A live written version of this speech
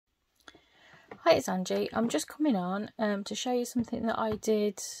Hi, it's Angie. I'm just coming on to show you something that I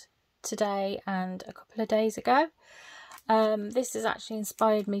did today and a couple of days ago. This has actually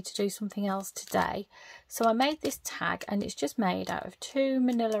inspired me to do something else today. So I made this tag, and it's just made out of 2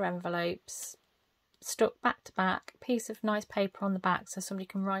 manila envelopes stuck back to back, a piece of nice paper on the back so somebody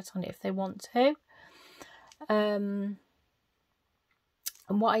can write on it if they want to. And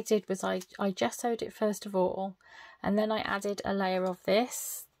what I did was I gessoed it first of all, and then I added a layer of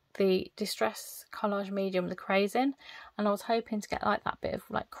this, the Distress Collage Medium, the Crazing, and I was hoping to get like that bit of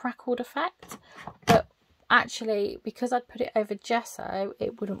like crackled effect, but actually because I'd put it over gesso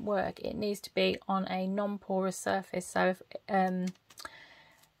it wouldn't work. It needs to be on a non-porous surface, so if,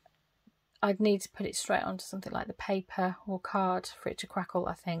 I'd need to put it straight onto something like the paper or card for it to crackle,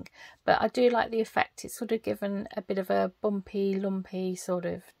 I think. But I do like the effect. It's sort of given a bit of a bumpy, lumpy sort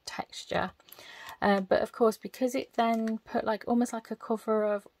of texture. But of course, because it then put like almost like a cover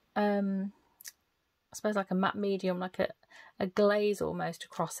of, I suppose like a matte medium, like a glaze almost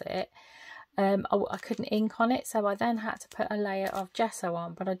across it, I couldn't ink on it, so I then had to put a layer of gesso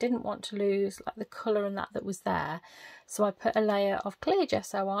on, but I didn't want to lose like the colour and that was there, so I put a layer of clear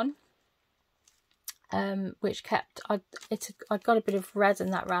gesso on. Which kept, I got a bit of red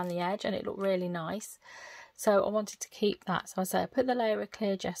and that around the edge, and it looked really nice, so I wanted to keep that. So I put the layer of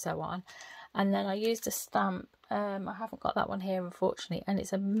clear gesso on, and then I used a stamp. I haven't got that one here unfortunately, and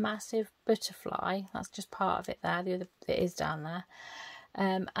it's a massive butterfly. That's just part of it there, the other bit is down there.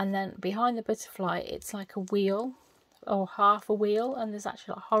 And then behind the butterfly it's like a wheel or half a wheel, and there's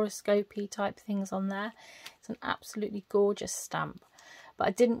actually like horoscopy type things on there. It's an absolutely gorgeous stamp, but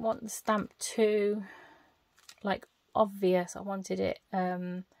I didn't want the stamp too like obvious. I wanted it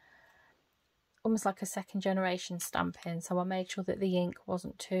almost like a second generation stamping, so I made sure that the ink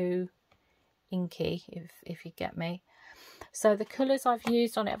wasn't too inky, if you get me. So the colours I've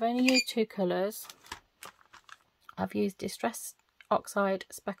used on it, I've only used 2 colours. I've used Distress Oxide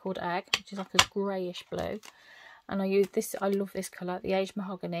Speckled Egg, which is like a greyish blue, and I used this, I love this colour, the Aged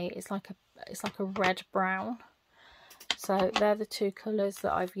Mahogany. It's like a red brown. So they're the 2 colours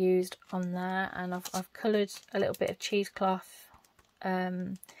that I've used on there, and I've coloured a little bit of cheesecloth.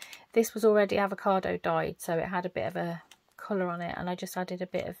 This was already avocado dyed, so it had a bit of a colour on it, and I just added a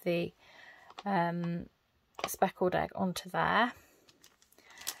bit of the speckled egg onto there.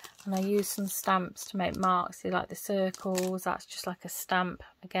 And I used some stamps to make marks. See, like the circles, that's just like a stamp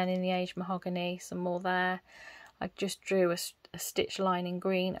again in the Aged Mahogany. Some more there. I just drew a stitch line in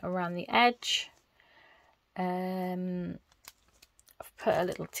green around the edge. I've put a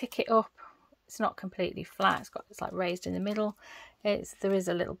little ticket up. It's not completely flat, it's like raised in the middle. There is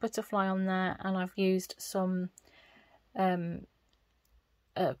a little butterfly on there, and I've used some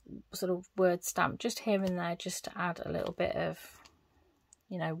sort of word stamp just here and there, just to add a little bit of,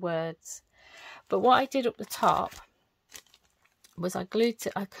 you know, words. But what I did up the top was I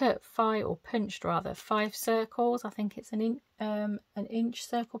cut 5, or punched rather, 5 circles. I think it's an inch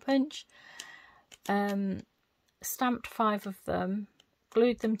circle punch. Stamped 5 of them,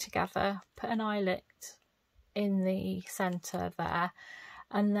 glued them together, put an eyelet in the centre there,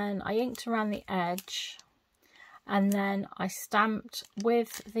 and then I inked around the edge, and then I stamped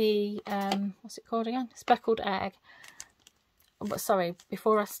with the what's it called again, speckled egg. But sorry,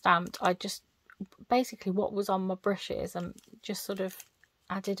 before I stamped, I just basically what was on my brushes and just sort of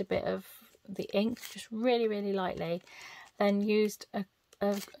added a bit of the ink, just really, really lightly, then used a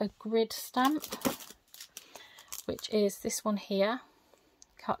grid stamp, which is this one here.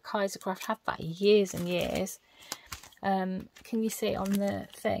 Kaisercraft had that years and years. Can you see it on the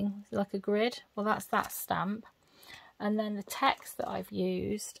thing, like a grid? Well, that's that stamp. And then the text that I've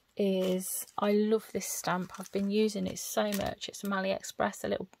used is, I love this stamp, I've been using it so much. It's from AliExpress.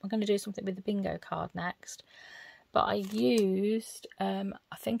 I'm going to do something with the bingo card next, but I used I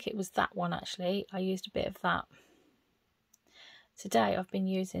think it was that one actually. I used a bit of that. Today I've been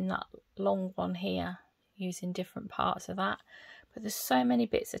using that long one here, using different parts of that. But there's so many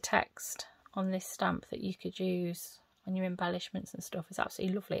bits of text on this stamp that you could use on your embellishments and stuff. It's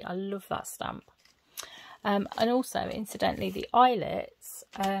absolutely lovely. I love that stamp. And also, incidentally, the eyelets,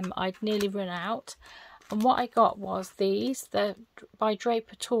 I'd nearly run out. And what I got was these. They're by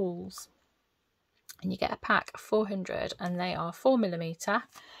Draper Tools. And you get a pack of 400, and they are 4mm.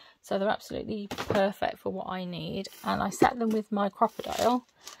 So they're absolutely perfect for what I need. And I set them with my crocodile.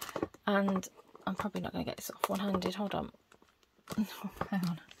 And I'm probably not going to get this off one-handed. Hold on. Hang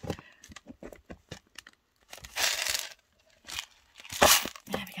on.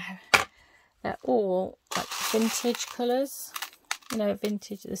 There we go. They're all like vintage colours. You know,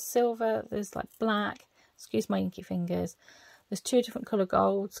 vintage. There's silver, there's like black. Excuse my inky fingers. There's 2 different colour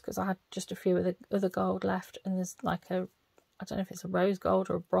golds because I had just a few of the other gold left, and there's like a, I don't know if it's a rose gold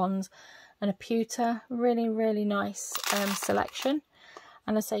or a bronze, and a pewter. Really, really nice selection.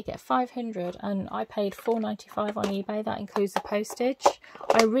 And I say you get 500, and I paid £4.95 on eBay. That includes the postage.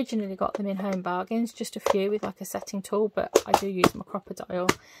 I originally got them in Home Bargains, just a few with like a setting tool, but I do use my crocodile.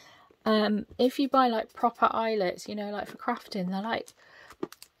 If you buy like proper eyelets, you know, like for crafting, they're like,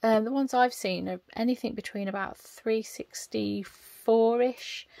 the ones I've seen are anything between about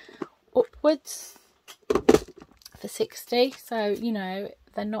 £3.64-ish upwards for 60. So, you know,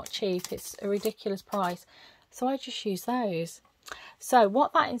 they're not cheap. It's a ridiculous price. So I just use those. So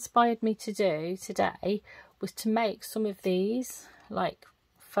what that inspired me to do today was to make some of these like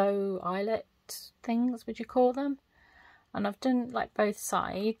faux eyelet things, would you call them? And I've done like both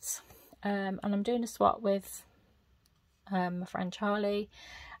sides, and I'm doing a swap with my friend Charlie,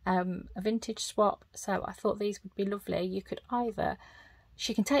 a vintage swap. So I thought these would be lovely. You could either,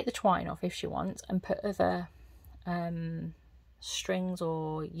 she can take the twine off if she wants and put other strings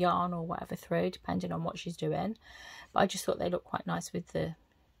or yarn or whatever through, depending on what she's doing. But I just thought they look quite nice with that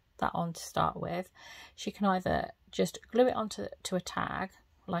on to start with. She can either just glue it onto a tag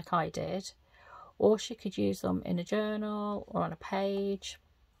like I did, or she could use them in a journal or on a page.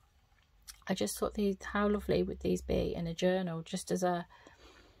 I just thought how lovely would these be in a journal, just as a,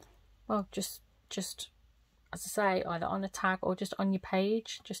 well, just as I say, either on a tag or just on your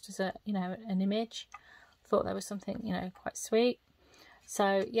page, just as a, you know, an image. Thought there was something, you know, quite sweet.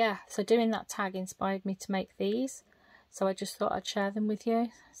 So yeah, so doing that tag inspired me to make these. So I just thought I'd share them with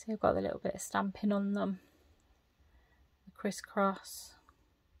you. See, I've got a little bit of stamping on them. The crisscross.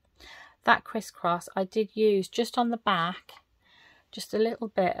 That crisscross I did use just on the back, just a little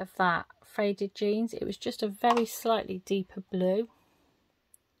bit of that faded jeans. It was just a very slightly deeper blue.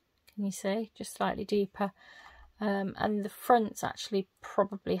 Can you see? Just slightly deeper. And the fronts actually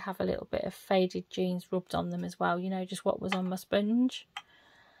probably have a little bit of faded jeans rubbed on them as well, you know, just what was on my sponge.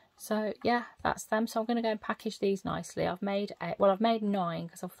 So yeah, that's them. So I'm going to go and package these nicely. I've made 8, well, I've made 9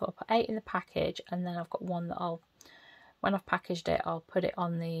 because I thought I'll put 8 in the package, and then I've got one that I'll, when I've packaged it, I'll put it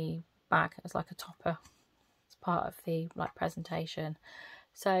on the bag as like a topper. It's part of the like presentation.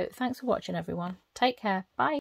 So thanks for watching, everyone. Take care. Bye.